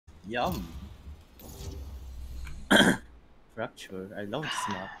Yum. Fracture. I love this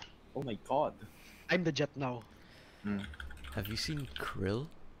map. Oh my god. I'm the jet now. Mm. Have you seen Krill?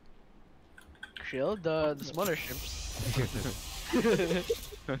 Krill, the smaller shrimps.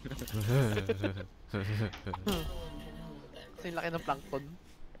 Kasi yung laki ng plankton.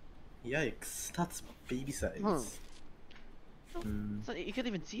 Yikes. That's baby size. So you can't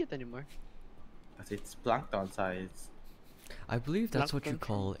even see it anymore. But it's plankton size. I believe that's what you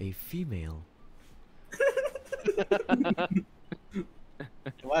call a female.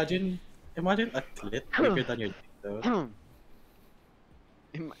 Imagine a clit bigger than your dick though.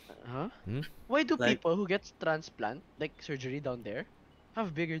 Huh? Hmm? Why do Like- people who get transplant, like surgery down there,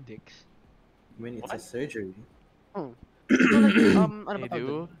 have bigger dicks? When it's a surgery. So like, ano ba They tawag do?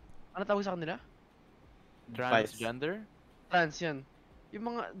 doon? Ano tawag sa kanila? Transgender? Trans yan. Yung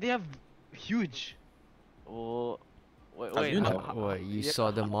mga, they have huge. Oh, wait, How do wait. you know? What, you yeah,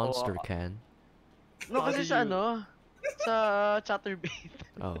 saw the monster oh, can? No, How kasi do sa you- ano, sa Chatterbait.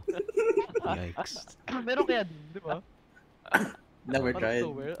 Oh. Yikes. Meron kaya, di ba? Never Parang tried. so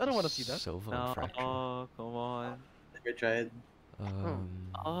weird. I don't wanna see that. So No, fracture. come on. Never tried.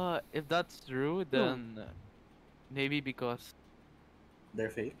 If that's true, then maybe because They're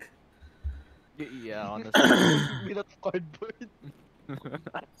fake. yeah, honestly. Made out of cardboard.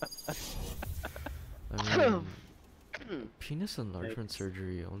 I mean, penis enlargement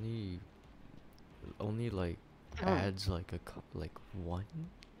surgery only like adds like one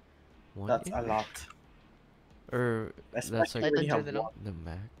That's inch? a lot. Or that's Especially like when you have Tangel, one. the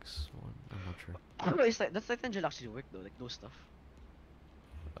max one. I'm not sure. No, it's like, that's like Tangel actually work though, like those stuff.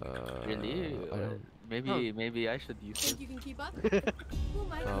 Really? I don't. Maybe I should use Think it. you can keep up? Who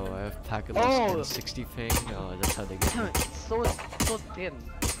am I? Oh, I have Pachylos Oh! and 60 ping. Oh, that's how they get me. It's so thin.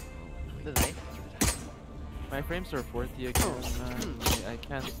 The knife. My frames are 40 again. I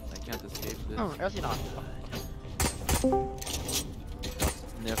can't escape this. Else you not.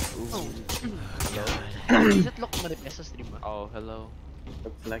 Sniff. Ooh. Hello. Does it look manipis sa stream ba? Oh, hello.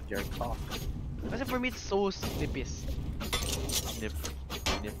 Looks like your cock. Kasi for me it's so snipis. Snip.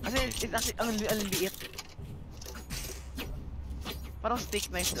 Snip. Kasi it's actually ang liit. Parang steak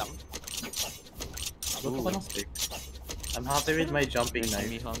knife lang. Look ko ng stick. I'm happy with my jumping Making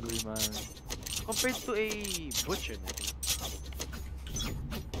me knife. hungry, man. Compared to a butcher, I think.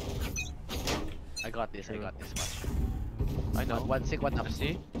 I got this much. I know. One sick, one up.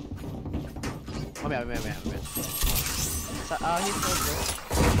 See? Mamaya. Sa, he's over.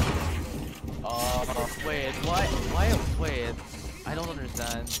 Wait. Wait. I don't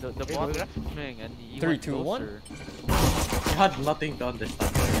understand. The Wait, bot wait, was swimming and he 3, went 2, 1. closer. You had nothing to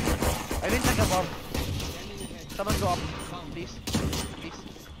understand. I didn't check above. Someone go up, please.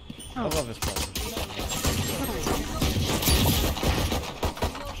 Above is fine.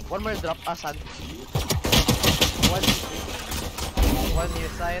 One more drop, sand. One near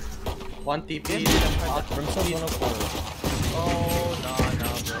side. One TP. Brimstone 104. Oh, no,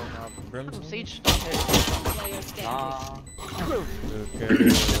 bro. Brimstone? Sage. Player standing. Okay.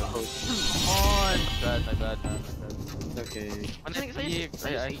 On. My bad, man. It's okay. When Sage-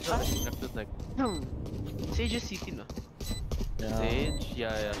 I expected like Sage is CT, no? Yeah. Sage.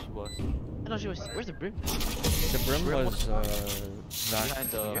 Yeah, she was. I know she was. Where's the brim? The brim Brim was back, behind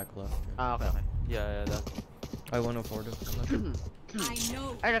the- back left. Ah, okay. Yeah, that. I 104 though. I'm not sure. I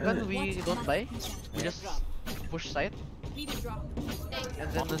know. I reckon we don't buy. We just push side Need a drop. Thanks.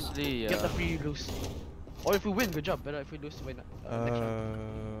 and then Honestly, get the free lose. Or if we win, good job. But if we lose, why not? Next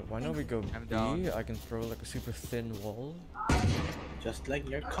round. Why not we go I'm B? down. I can throw like a super thin wall. Just like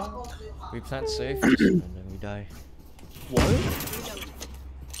your cock. We plant safe and then we die. What?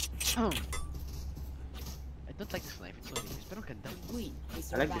 I don't like this knife. It's so dangerous. Pero ganda. We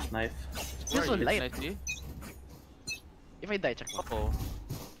I like this knife. Feels so Where light. is it? If I die, check mo. Oh,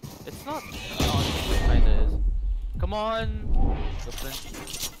 it's not. Oh, it kinda is. Come on. Open.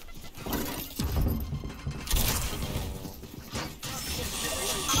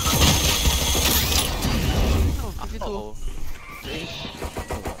 Oh, 52. Oh.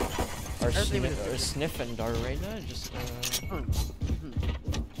 Our sniff and Darrena just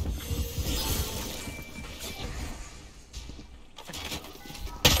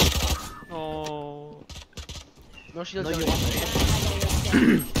Oh. No shield. No, you Player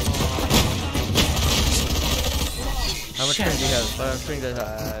standing. how much time do you have? I'm showing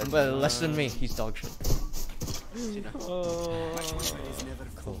that well less than me. He's dog shit. Oh.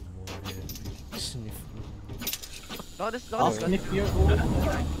 Come on, sniff. No, this. I'll No, this. sniff your.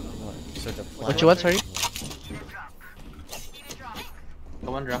 What? So the plan. What you want? Sorry.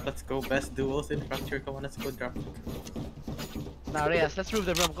 Come on, drop. Let's go. Best duels in Fracture. Come on, let's go drop. Nah, Reyes, let's prove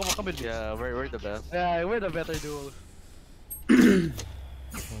them wrong. Come on, come with me. Yeah, we're the best. Yeah, we're the better duo.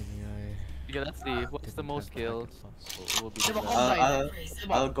 Yeah, let's see. What's the most kills? Will be the Diba, best. combine.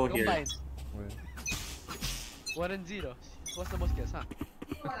 Diba, I'll go here. combine. 1 and 0. What's the most kills, huh?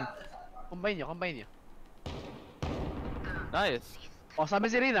 Combine nyo, combine nyo. Nice. Oh, sabi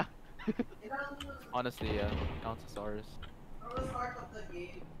si Rina. Honestly, yeah. Counts as ours.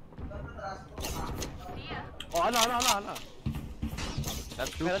 Oh, ano.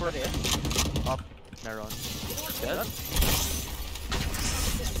 That's Meron super. na rin. Up. Meron. Dead?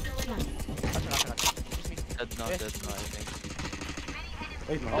 Dead, not Yes. dead, no, I think.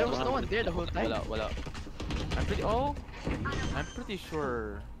 Wait, There was no one there the whole time. Wala. I'm pretty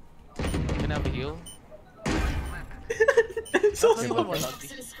sure. Can I have a heal? so Only slow. one was ugly.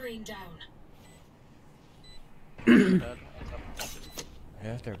 Screen down.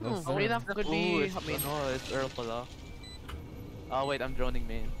 Yeah, they're both. Rina could be it's, main. no, it's Earl pala. Oh wait, I'm droning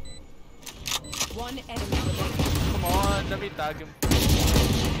main. One enemy remaining. Come on, let me tag him.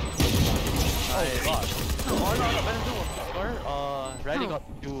 Nice. Oh, no, better do one. Score? Riley got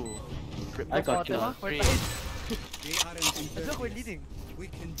 2. I got Diba? you. We're 3. tied. Look, we're leading.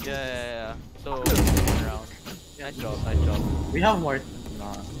 Yeah. So, around. Nice job. We have more.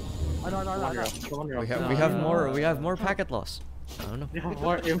 Nah. Ano. Come on, We have more packet loss. I don't know. We have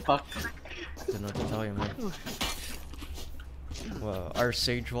more impact. I don't know what to tell you, man. Well, our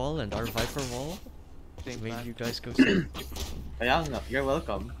Sage Wall and our Viper Wall Same made man. you guys go safe. Kaya nga, you're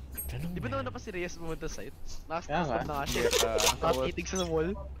welcome. Di ba naman na pa si Reyes pumunta sa site? Kaya nga. Naka-stop na nga siya. Nakatitig sa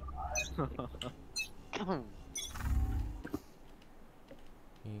wall.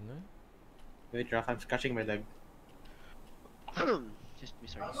 Wait, Rock, I'm scratching my leg. Just be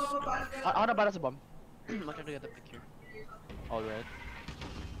sorry. Ako na para sa bomb. I'm trying to get the picture. Alright.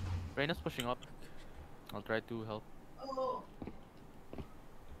 Reyna's pushing up. I'll try to help.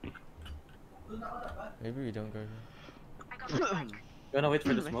 Maybe we don't go here. You wanna wait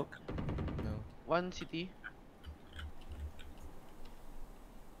for the smoke? No. One city.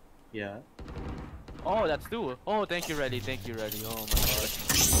 Yeah. Oh, that's 2. Oh, thank you, Reddy. Oh my god.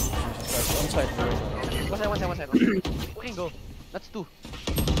 One side, One side. We can go. That's 2.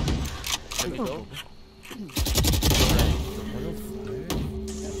 Let me go.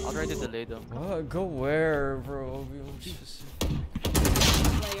 I'll try to delay them. Go where, bro? Be more specific.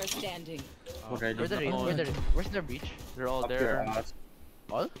 Player standing. Okay, Where's the just raid? Where's their breach? They're all up there. your ass.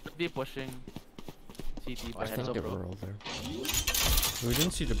 All? Be pushing. CT I behind think they bro. were all there. We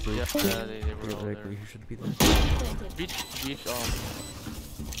didn't see the breach. Yeah, they were You're all like, there. we should be there. Breach,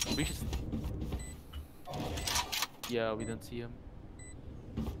 breach is... Yeah, we didn't see him.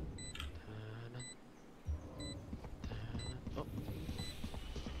 Oh.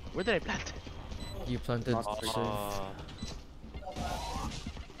 Where did I plant? You planted safe.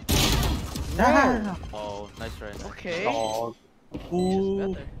 Ah! Oh, nice try. Nice. Okay. Oh. Just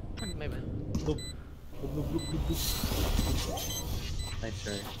Ooh. better. My bad. Nice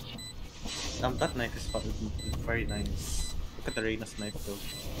try. That knife is very nice. Look at the Reyna's knife though.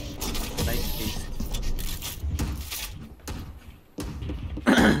 Nice taste.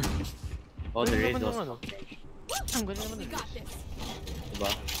 Oh, the raid was. I'm gonna We got this. Diba?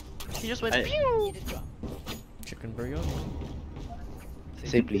 He just went I- pew! Chicken biryani.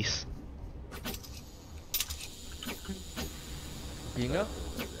 Say please. Bingo?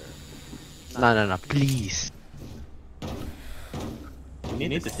 No, please. You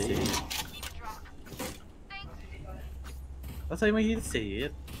need to say it. That's why you need to say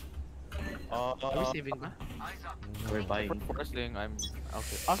it. Are we saving na? We're buying. For wrestling, I'm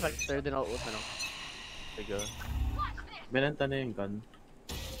okay. I'll Spectre, then I'll ult na lang. Figure. Binenta na yung gun.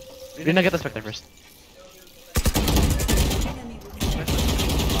 We're gonna get the Spectre first.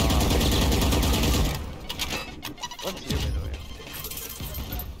 One's here, by the way.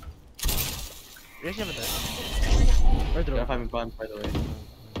 Raise him there. Or Yeah, drone. I'm gun, by the way.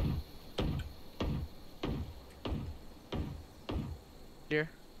 Here.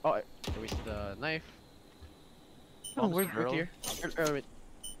 Oh, I wasted the knife. Oh, we're here. Wait.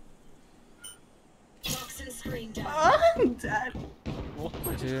 Toxin screen down. I'm dead.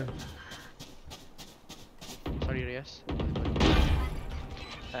 Two. Sorry, Reyes.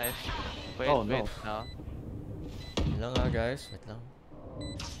 Nice. Wait, Oh, no. wait. No. Wait lang nga, guys. Wait lang.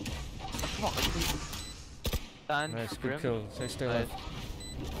 Stand. Nice, good Grim. kill. Stay Nice. alive.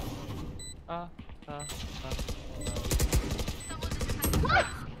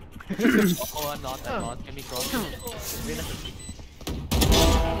 Oh, I'm not. Can we cross? Enemy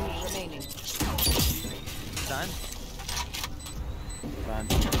remaining. Stand. Man,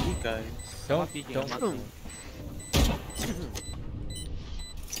 you guys. Don't, peeking, don't. I'm not-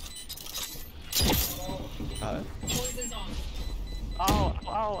 Poison's on. Ow, ow,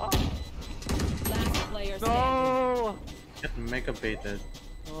 ow. Last player standing. No! Get mega baited.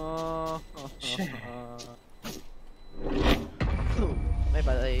 Shit. My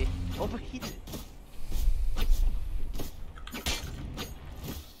bad, I overheated.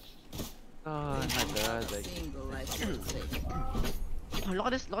 Oh my god, like... Oh, look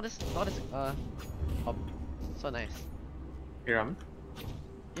at this, look at this, look at this. Up. So nice. Hiram?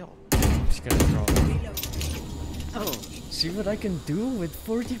 Yo. Just gonna draw. Oh. See what I can do with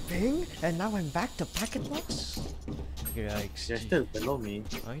 40 ping? And now I'm back to packet loss? Yikes. You're still below me.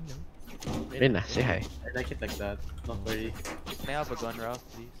 I know. Rina, say hi. I like it like that. Don't worry. Can I have a gun, Ralph,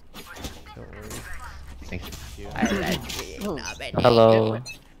 please? Don't worry. Thanks. Thank you. Hello.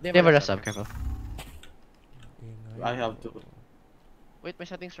 They have a rest up, careful. I have to. Wait, my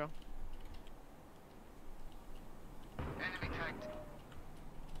setting's wrong.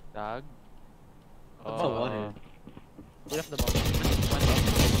 Tag? What's the water? We left the bomb.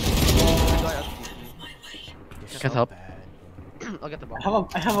 You're Can't so help. bad. I'll get the bomb.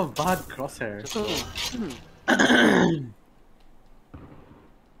 I have a bad crosshair.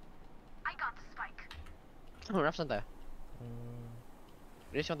 Oh, Raph, saan tayo?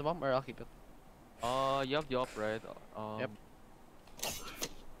 Raise you on the bomb or I'll keep it? You have the op, right? Yep.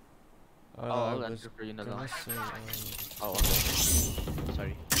 I I'll was answer for you na gonna lang. say, Oh, okay.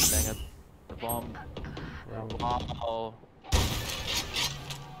 Sorry. Dang it. The bomb. Wow.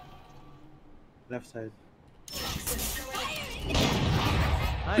 Left side.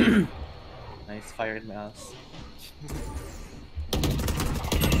 Nice. Nice, fire in my ass.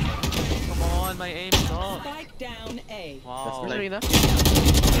 Come on, my aim sucks. Spike down A. Wow. Where's like- Rina?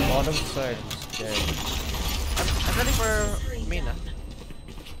 bottom side is dead. I'm ready for main ah.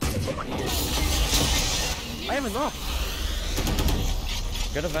 I am enough.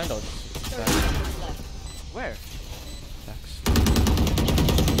 Get a vandal. Back. Where? Backs.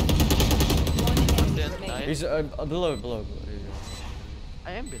 One enemy Then, remaining. nice. He's below.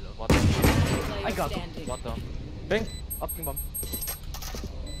 I am below. Bottom. Player I got him. standing. Bottom. Ping. Up yung bomb.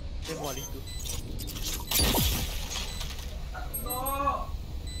 Save Molly too.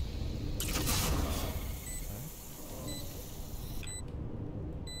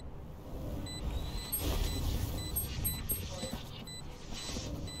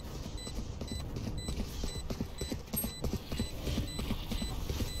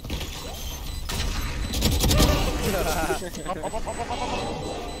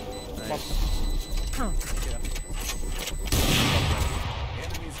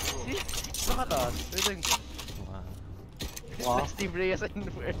 Look at us. We're doing good. Wow. Wow. Like Steve Reyes and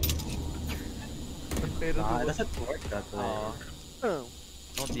we're... Pero Nah, it doesn't work that way.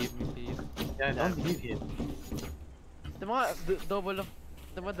 Don't leave me, please. Yeah, don't leave him. The mga double of...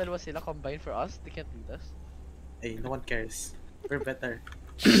 The mga dalawa sila combined for us, they can't beat us. Hey, no one cares. We're better.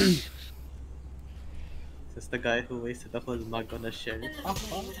 This is the guy who wasted a whole mug on a sheriff.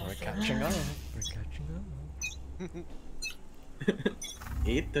 We're catching up. We're catching up.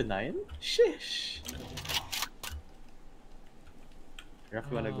 8 to 9? Shish! Raf,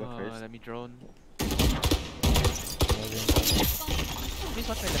 you wanna go first? Let me drone. Please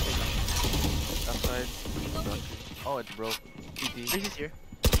watch my left leg. Left side. Oh, it's broke. TT. Race is here.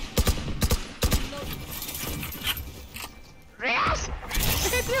 Reyes!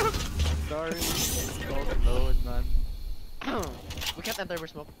 Sorry. Don't load, man. We can't enter, we're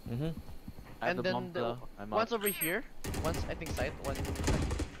smoke. I have And the then bomb the, though. I'm one's out. over here, one's I think side, one...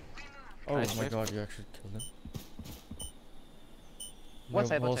 Oh Nice my whip. god, you actually killed him. One Your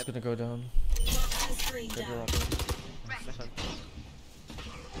side, one wall's side. gonna go down. Screen Get her down. up. Nice one.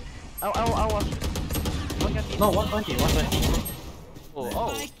 Ow, watch. One got No, 120, 120.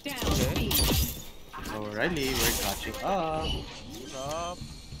 Oh, Spike down Okay. B. So, Riley, we're catching up. What's up?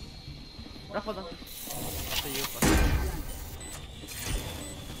 Raffle down. To you.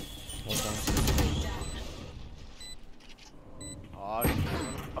 Hold on. Oh,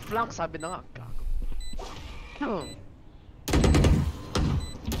 a flank sabi na nga. Gago.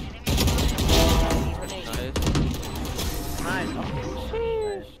 Remaining. nice. Nice.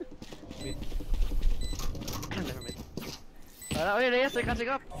 Never mind. Okay, Reyes, they're catching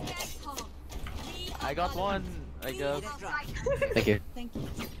up. I got one. I guess. Thank you. Thank you.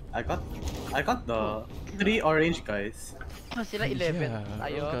 I got the 3 orange guys. Oh, sila 11. Yeah,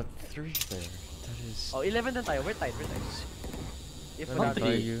 I Tayo. got 3 there. That is... Oh, 11 din tayo. We're tied, we're tied. If Let we're me not Not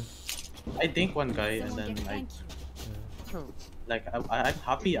buy three. you. I think one guy and Someone then get I thank you. like I'm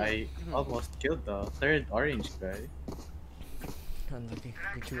happy I almost killed the 3rd orange guy. Unlucky.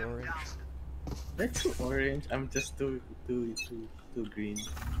 You're too orange. They're too orange. I'm just too green.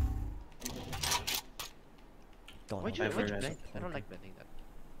 Donald. Why'd you I've blend? read. I don't like blending that.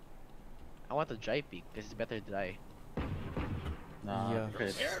 I want the dry peak because it's better dry. Nah, Yeah.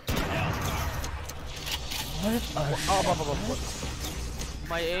 crit. What?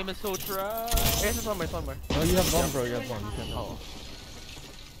 My aim is so trash. Here's somewhere. Oh, you have one, bro. You have one. You can Oh.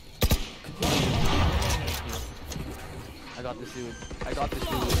 I got this dude.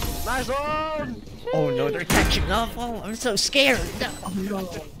 Nice one! Oh no, they're catching up. Oh, I'm so scared.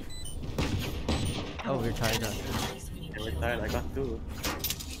 Oh, we're tied up. We're tired, I got 2.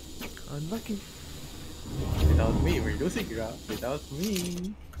 Unlucky. Without me, we're losing grab. Without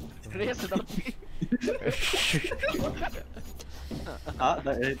me. Reyes without me.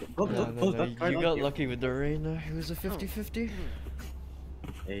 Don't post that card You on got here. lucky with the Reyna. It was a 50-50.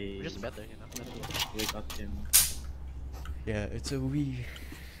 Hey, We're just better, you know. we got him. Yeah, it's a we.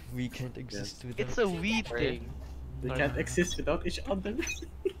 We can't exist without. It's a weed thing. They can't exist without each other.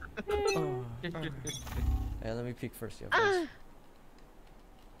 Oh. Hey, let me peek first. Yeah, first.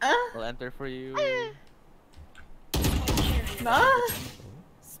 We'll enter for you.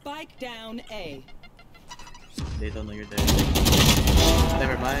 Spike down A. They don't know you're there.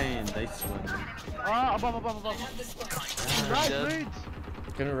 Never mind, nice one. Ah, above. Right, dead. blades!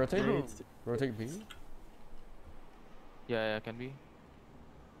 Can we rotate? Blades. Rotate B? Yeah, can be.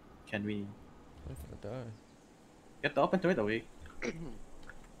 Can we I'm gonna die. get the open to it away?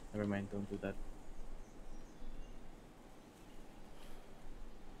 Never mind, don't do that.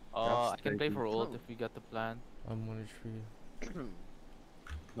 I That's can play for 30. ult if we get the plan. I'm on a tree.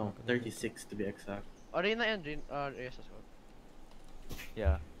 No, 36 to be exact. Arena and Reyes as well.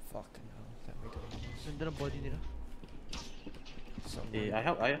 Yeah. Fucking hell. Let me do this. Ganda ng body nila. Hey, I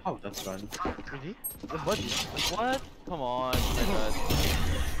have that gun. Really? The body? What? Come on. My god.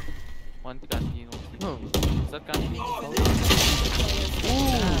 One canteen. Is that canteen?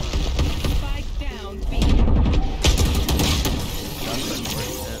 Spike down B. That's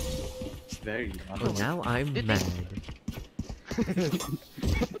unfortunate. Very. Oh, now I'm mad. Come in.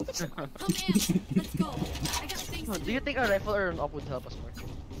 Let's go. I got things to Do you think a rifle or an op would help us more?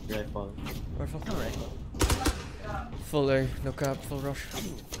 Rifle. Rifle. A rifle. Full A, no cap, full rush.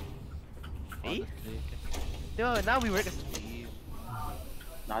 Eh? Honestly. Yo, now we work as a team.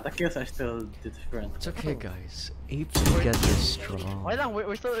 Nah, the kills are still different. It's okay, guys. Apes together strong. Why lang?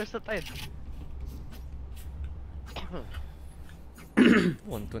 We're still tied.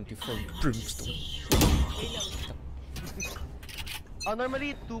 124 brimstone.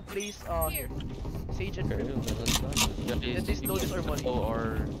 Normally 2 plays here. Sage and Okay, Grim. that's that. Yeah, Then they slow this or money.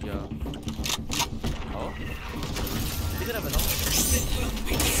 or yeah. Oh? They could have enough.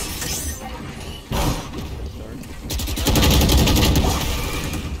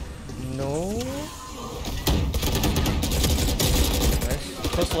 No. Nice.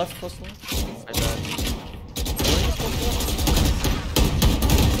 Close left, close left. My bad.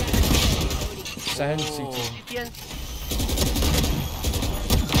 Sand Oh. CT. TN.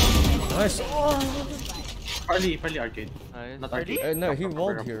 Nice. Partly arcade. Nice. Not Ready? arcade. No, he Upper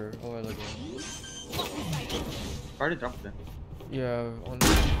walled ramp. here a while ago. Partly dropped them. Yeah, on.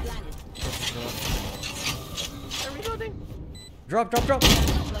 Are we loading? Drop.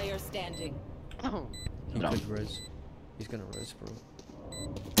 player standing. He could res. He's gonna res, bro.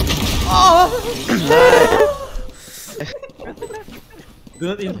 Do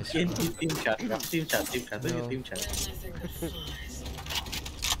not in team chat. Team chat. Do No. your team chat.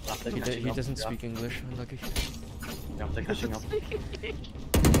 After He catching up, doesn't yeah. speak English. Unlucky. After catching up.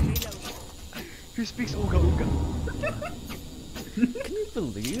 Who speaks Uga Uga? Can you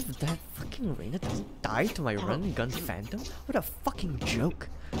believe that fucking Reyna doesn't die to my run and gun phantom? What a fucking joke.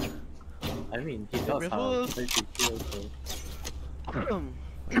 I mean, he does Rebel. have 30 kills, so.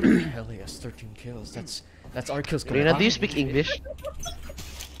 Hell yes, 13 kills. That's our kills. Reyna, do you speak English?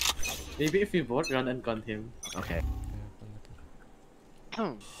 Maybe if we both run and gun him. Okay.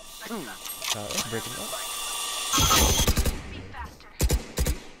 Breaking up.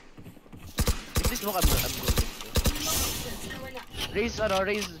 If this smoke, I'm going to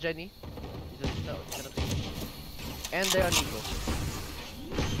raise Jenny. He's gonna take it. And they are Nico.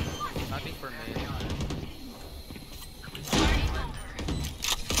 Nothing for me.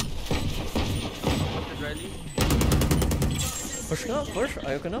 Is it ready? Push na, push.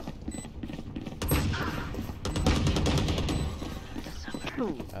 Ayaw ka na.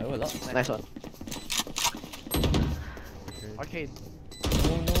 Ay, wala. Nice one. Okay. Arcade.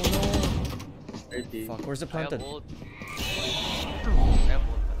 No. 30. Fuck, where's the I have planted? ult. I have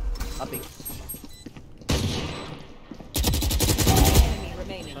ult. Upping. Enemy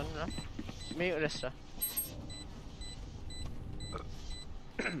remaining. May rest siya.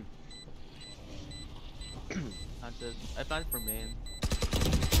 planted. I planted for main.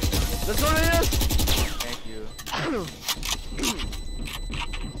 Let's go, Reyes! Thank you.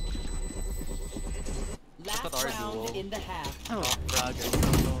 Last Look at our round duel. in the half. Oh, brag.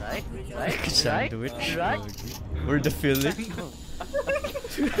 Right? Right? Sandwich. Right? We're the filling.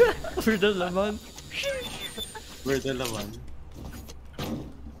 We're the laman. We're the laman.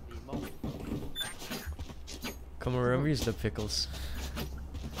 Kamurami is the pickles.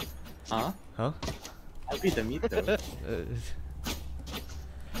 Huh? Huh? I'll be the meat though.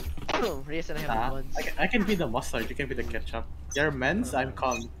 Reyes and I have Ah, ones. I can be the mustard, you can be the ketchup. You're men's, I'm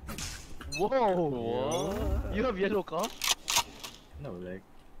con. Whoa! What? You have yellow cup? No, like,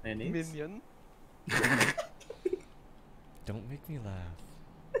 mayonnaise? Minion? Don't make me laugh.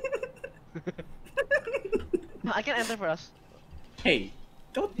 I can enter for us. Hey,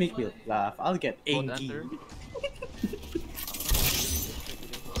 don't make me laugh, I'll get Won't angry. enter.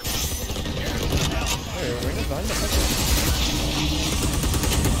 Hey, we're not behind the pickles.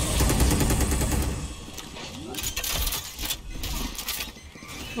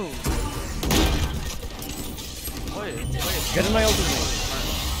 Wait. Get in my ultimate.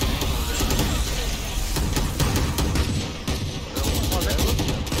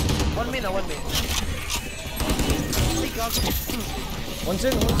 One main, one main. Take off. One's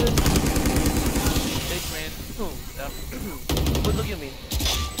in. Take main. Yeah. Good look you mean.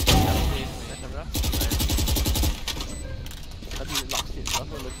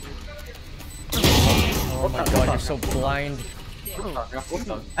 Oh my god, you're so blind.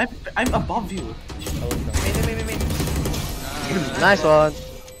 I'm above you. Main. Nice one.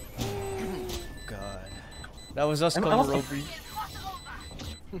 God. That was us, I'm Kamurami.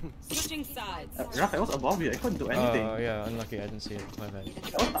 Switching sides. Raph, I was above you, I couldn't do anything. Oh yeah, unlucky, I didn't see it. My bad.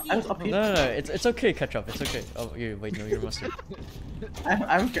 I was up here. No, it's okay, catch up, it's okay. Oh, wait, no, you're mustard.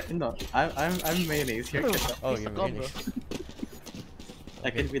 I'm mayonnaise here. Ketchup. Oh, you're mayonnaise. I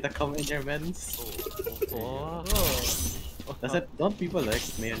can be the cum in your men's. Oh. Don't people like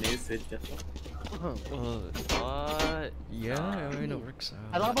mayonnaise with ketchup? What? Yeah, I mean, it works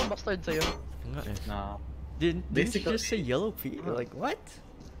out. Alam ba mustard sa'yo? Nga eh. Nah. Didn't you Basically- just say yellow pea? Like, what?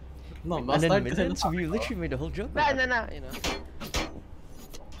 No, And mustard then kasi minutes, we literally made a whole joke. Nah, about it. you know.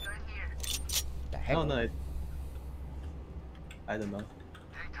 The heck? No, I don't know.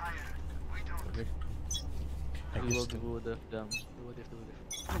 Okay. I We will guess do the them.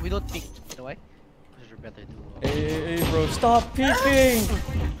 We don't pick. You know why? Because you're better to. Hey, bro, stop peeking!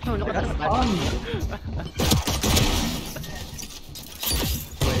 No, look at that.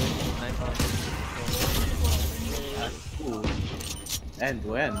 Ooh. And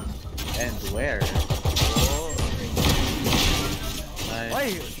when? And where? Nice.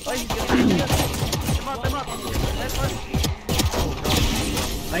 Why? He's getting it. Come on. Nice one.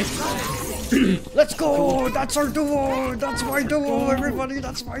 Nice. Let's go! That's our duo! That's my duo, everybody!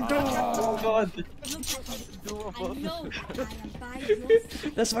 That's my duo! Oh god. I know I am by your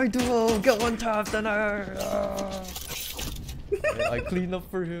side. That's my duo! Get one tap, then I clean up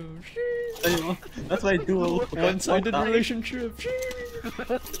for him. That's my duel. One-sided relationship.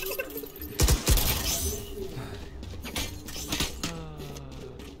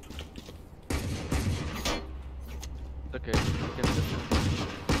 Okay.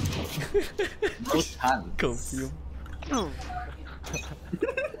 Both hands. Copium.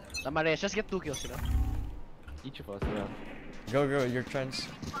 Tama, just get 2 kills, you know? Each of us, yeah. Go, your chance.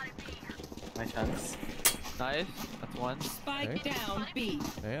 My chance. Nice. That's one. Spike Okay. down B.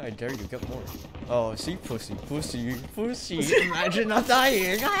 Yeah, I dare you, get more. Oh, see, pussy. Imagine not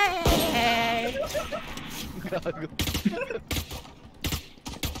dying.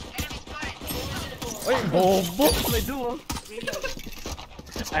 Wait, bobo. My duo.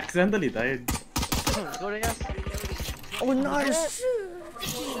 Accidentally died. Go Reyes. Oh, nice.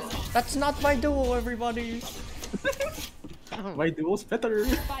 That's not my duo, everybody. My duo's better.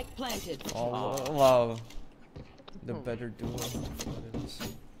 Spike planted. Oh, wow. The better duo. What it is.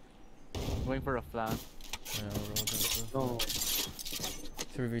 Going for a flash. Yeah, we're all done, so. No.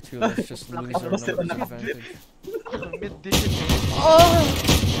 3v2, let's just lose our Lost it numbers enough. advantage. Mid-dish.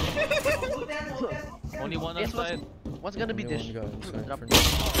 Only one Yes, outside. What's gonna be Only dish? one guy inside Drop. for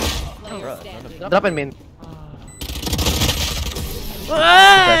Player Bruh, standing. Drop and main.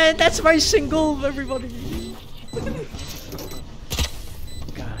 Ah, that's my single, everybody.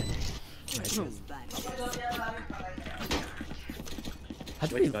 God. How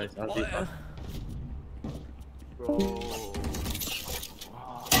do we? Wait guys, I'll be back. Bro.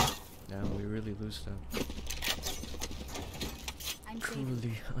 Now we really lose them. I'm safe.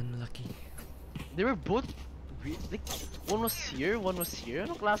 Truly unlucky. They were both like one was here, one was here.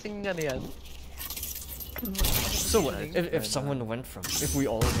 Anong klaseng ano yan? So what? If someone went from, if we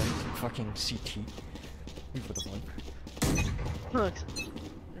all went fucking CT, we would have won. They're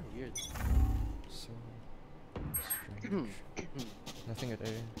weird. So strange. Nothing at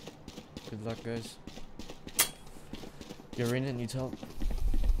A. Good luck, guys. Urena needs help.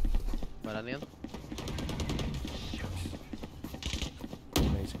 Wala na yan.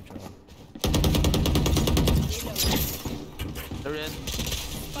 Amazing job. They're in.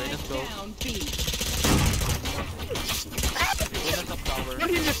 Let's go. Down B. Reyna's up tower. What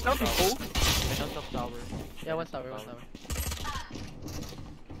is this? Nothing. Oh. Reyna's up tower. Yeah, one tower, one tower.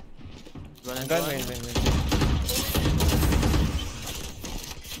 Run and Gun run. main.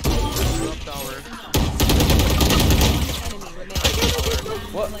 Up tower. Enemy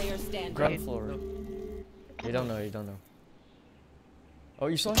remaining. What? Player standing. Ground floor. You don't know. Oh,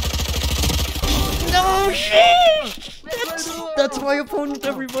 you saw? No shit! That's my opponent,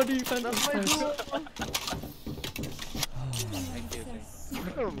 everybody. Fantastic. Thank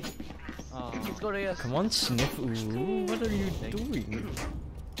you. Let's go, Reyes. Come on, Sniff. Ooh, what are you doing?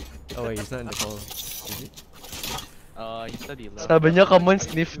 Oh wait, he's not in the call. Is he? He said he left. Sabi niya, come on,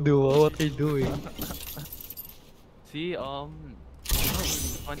 sniff duo. What are you doing? See, 25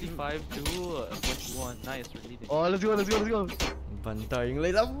 to 21. Nice, we're leading. Oh, let's go. Bantaying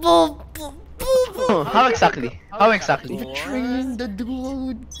later. Boom! How exactly? Train the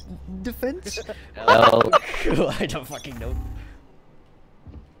duo defense? Well, I don't fucking know.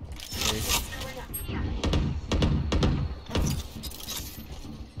 Okay.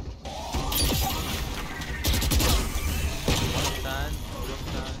 stand.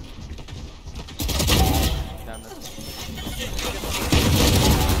 Damn it.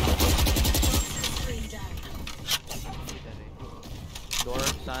 Door,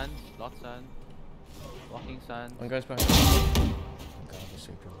 sand, lock sand, walking sand. One guy's behind. God, this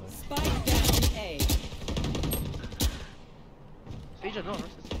super low. Spike down A. Agent, no.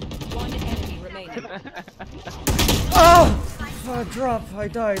 One enemy remaining. Oh! Drop, I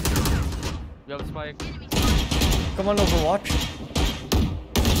died. We have a spike. Come on, Overwatch.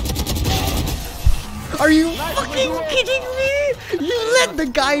 Are you fucking kidding me? You let the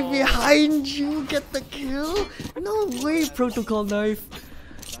guy behind you get the kill? No way, protocol knife.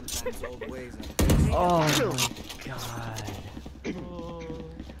 Oh my god.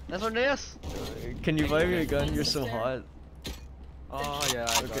 That's one, Reyes. Can you buy me a gun? You're so hot. Oh yeah.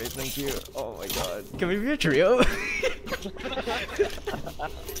 I got Okay, it. thank you. Oh my god. Can we be a trio?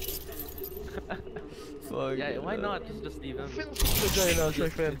 Fuck. Yeah, why not? Just leave him. Join us, my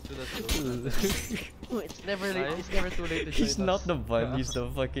friend. Right? It's never late. It's never too late to join He's not us. the bun, he's the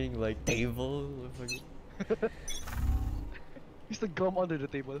fucking like table. He's the gum under the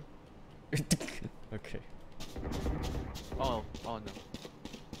table. Okay. Oh no.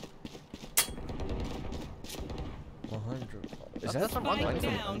 100. Is That's that from Spike online.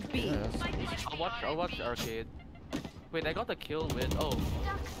 down B. Yeah, that's- I'll watch arcade. Wait, I got the kill with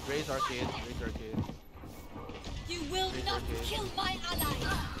Raise arcade. You will not kill my ally.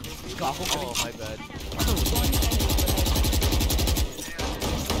 Oh my bad.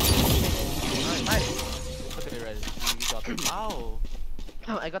 Nice. Okay, ready. You got it. Ow.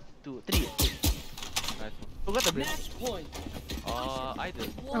 Oh, I got 3. Nice Who got the bridge? Match point. one. I did.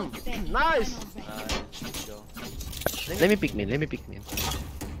 Nice! Let's go. Let me pick me.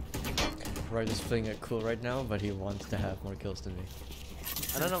 Right is playing it cool right now, but he wants to have more kills than me.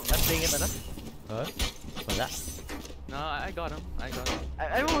 I don't know. I'm playing it, What? What's that? No, I got him.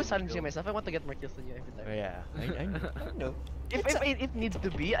 I'm always challenging myself. I want to get more kills than you every Oh, time. yeah, I know. If it needs to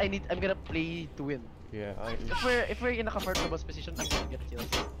be, I'm gonna play to win. Yeah, If we're in a comfortable position, I'm gonna get kills.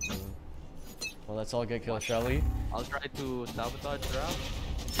 well, let's all get killed, shall we? I'll try to sabotage the round.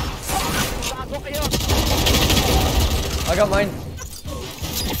 Gago kayo! I got mine.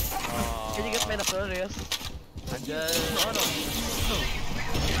 Can you get mine as well, Reyes? I'm just. No.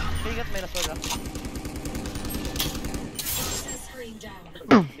 Can you get mine as well, Reyes? Screen down.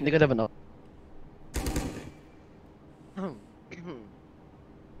 Hindi ko naman ako.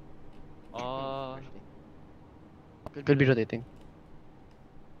 Could be rotating.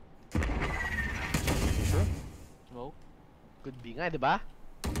 Smoke. Could be nga, di ba?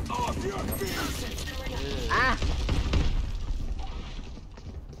 Yeah. Ah!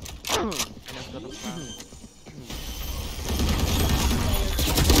 And I've got a plan.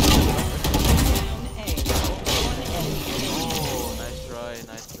 Down A. Oh,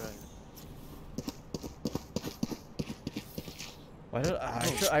 nice try. Why did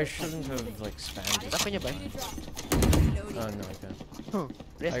I shouldn't have like spammed it. Rap niya ba? Oh no, I can't.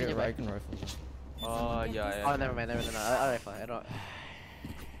 Rest niya ba? I can rifle. Oh, yeah. Oh, never mind. I'll rifle. I don't.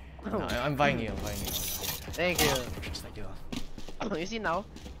 No, I'm buying you. Thank you. Just like you. You see now,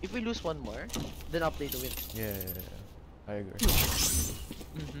 if we lose one more, then I'll play to win. Yeah, I agree.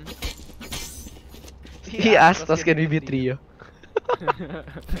 He asked us, can we be trio?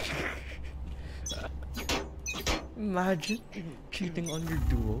 Imagine cheating on your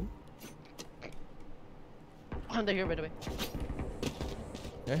duo. Oh, they're here by the way.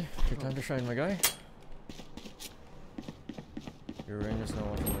 Okay, your time to shine, my guy. Your rain is not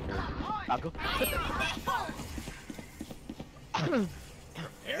watching my guy. Bago.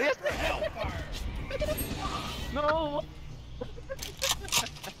 No!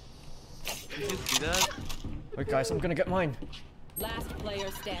 Did you see that? Wait, guys, I'm gonna get mine. Last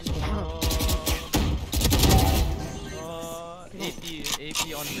player standing. AP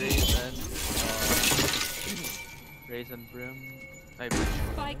on Raze and Raze and Brim.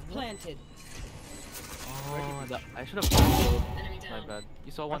 Spike planted. Oh, I should have killed. My bad.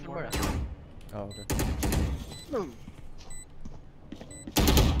 You saw one more. Oh, okay.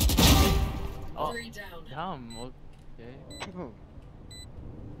 Oh, damn. Okay. He's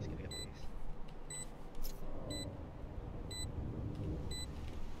gonna get the ace.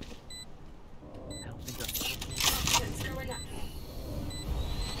 I don't think that's.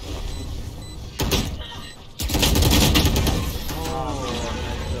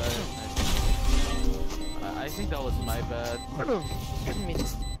 I think that was my bad. Me.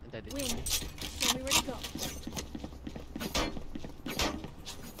 And I did. Win. Show me where to go.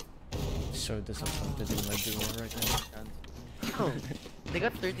 So disappointed in my duo right now. Oh, they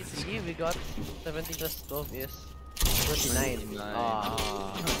got 33, we got 17 plus 12 is 29.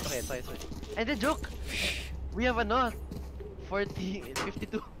 Ah. Okay, sorry. And the joke! We have ano?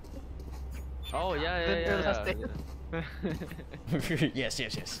 52. Oh yeah.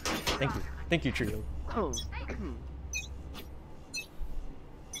 Yes. Thank you, trio. Oh.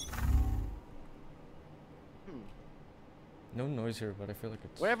 No noise here, but I feel like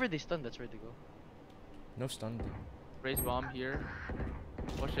it's Wherever they stun, that's where they go. no stun. Dude. Raise bomb here.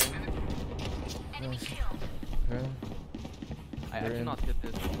 Pushing. Nice. Yeah. I They're in. cannot hit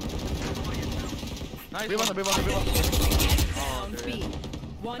this. Nice Everyone. one. Oh, Down they're B. in.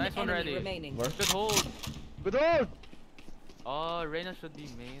 One Nice one, enemy ready. remaining. Where? Good hold. Good hold! Oh, Reyna should be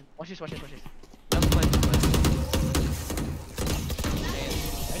main. Watch this. Left side.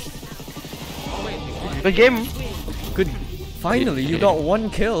 Oh wait, you won. Good game! Good. Finally, you got one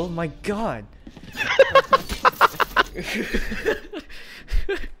kill. My God.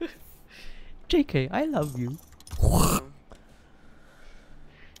 JK, I love you.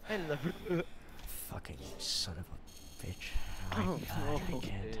 I love it. Fucking son of a bitch. Oh, I no.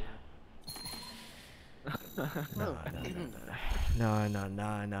 can't. No.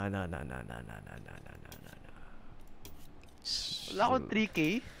 Wala akong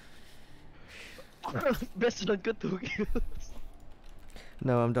 3k. Best run ko 2 kills.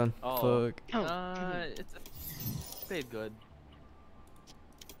 No, I'm done. Oh. Fuck. It's played good.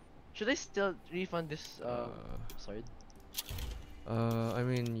 Should I still refund this sword? I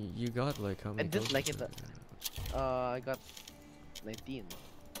mean, you got like how many? I didn't kills like was it. I got 19.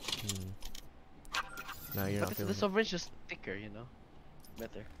 No, you're But not feeling the sovereign's just thicker, you know?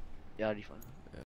 Better. Yeah, refund.